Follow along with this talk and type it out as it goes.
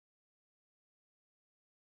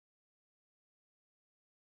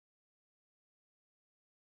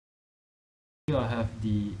Here I have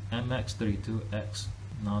the MX32X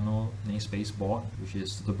Nano namespace board, which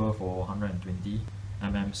is suitable for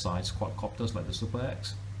 120mm size quadcopters like the Super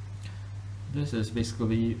X. This is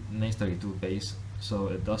basically NACE32 based, so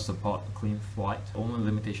it does support clean flight. The only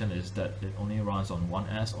limitation is that it only runs on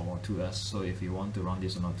 1S or 2S, so if you want to run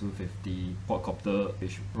this on a 250 quadcopter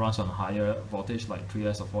which runs on higher voltage like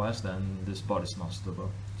 3S or 4S, then this board is not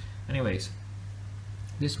suitable. Anyways,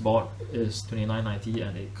 this board is $29.90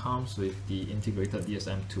 and it comes with the integrated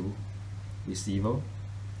DSM2 receiver,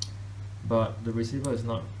 but the receiver is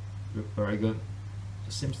not very good.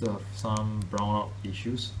 It seems to have some brownout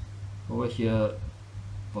issues. Over here,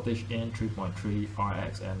 voltage in 3.3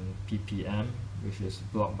 RX and ppm, which is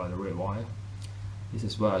blocked by the red wire. This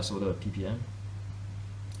is where I soldered ppm,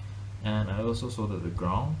 and I also soldered the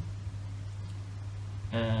ground,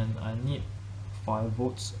 and I need 5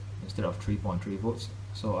 volts instead of 3.3 volts,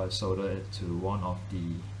 so I soldered it to one of the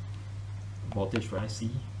voltage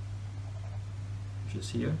IC, which is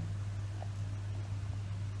here.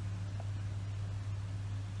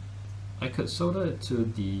 I could solder it to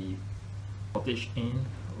the voltage in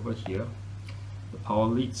over here, the power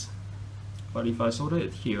leads, but if I solder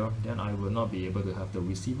it here, then I will not be able to have the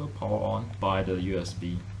receiver power on by the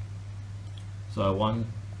USB. So I want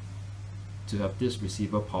to have this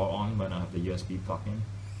receiver power on when I have the USB plug in,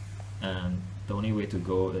 and the only way to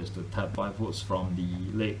go is to tap 5 volts from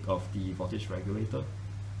the leg of the voltage regulator.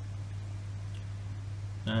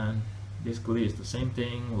 And basically it's the same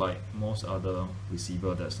thing like most other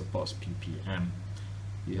receiver that supports ppm.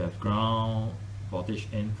 You have ground, voltage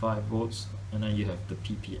in 5 volts, and then you have the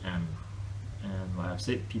ppm. And like I've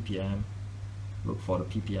said, ppm, look for the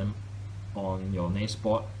ppm on your NACE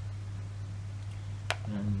board.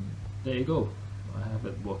 And there you go, I have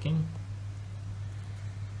it working.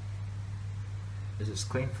 This is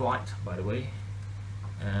clean flight, by the way,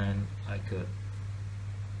 and I could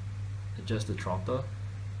adjust the throttle,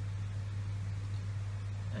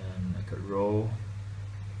 and I could roll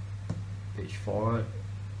page forward,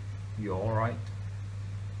 yaw right.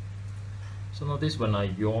 So notice when I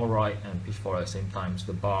yaw right and pitch forward at the same time,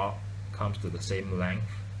 the bar comes to the same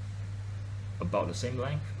length, about the same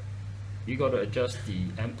length. You got to adjust the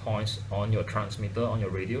endpoints on your transmitter, on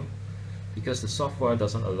your radio, because the software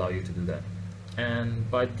doesn't allow you to do that. And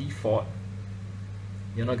by default,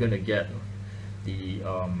 you're not going to get the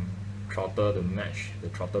throttle to match the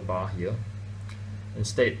throttle bar here.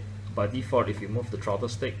 Instead, by default, if you move the throttle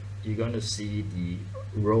stick, you're going to see the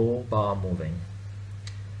roll bar moving.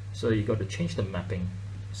 So you got to change the mapping.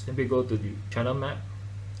 Simply go to the channel map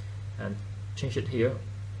and change it here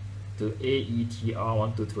to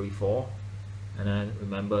AETR1234, and then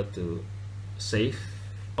remember to save.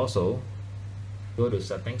 Also, go to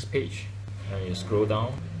settings page and you scroll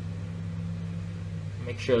down.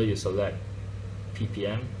 Make sure you select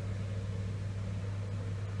ppm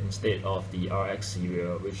instead of the RX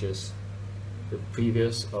serial, which is the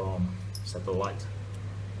previous satellite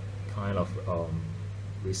kind of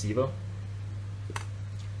receiver.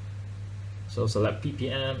 So select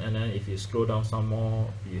ppm, and then if you scroll down some more,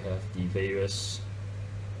 you have the various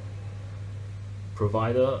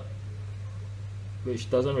provider, which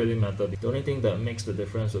doesn't really matter. The only thing that makes the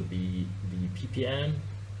difference would be the ppm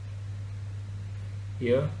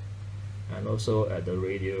here, and also at the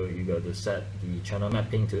radio you got to set the channel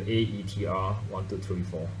mapping to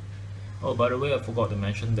AETR1234. Oh, by the way, I forgot to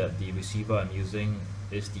mention that the receiver I'm using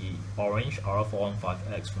is the orange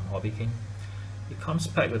R415X from Hobby King. It comes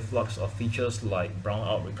packed with lots of features like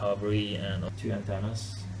brownout recovery and 2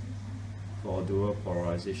 antennas for dual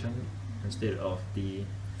polarization instead of the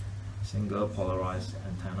single polarized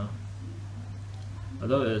antenna.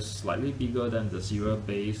 Although it's slightly bigger than the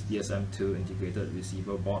serial-based DSM2 integrated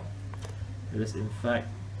receiver board, it is in fact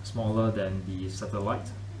smaller than the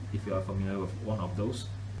satellite, if you are familiar with one of those.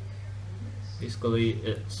 Basically,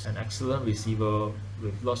 it's an excellent receiver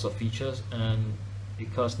with lots of features, and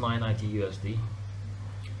it costs $9.90 USD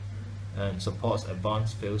and supports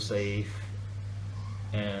advanced failsafe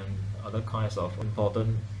and other kinds of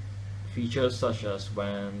important features, such as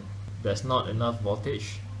when there's not enough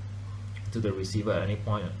voltage to the receiver at any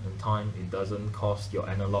point in time, it doesn't cause your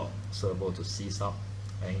analog servo to seize up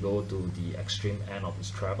and go to the extreme end of its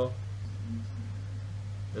travel.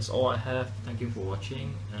 That's all I have. Thank you for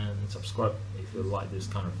watching, and subscribe if you like this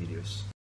kind of videos.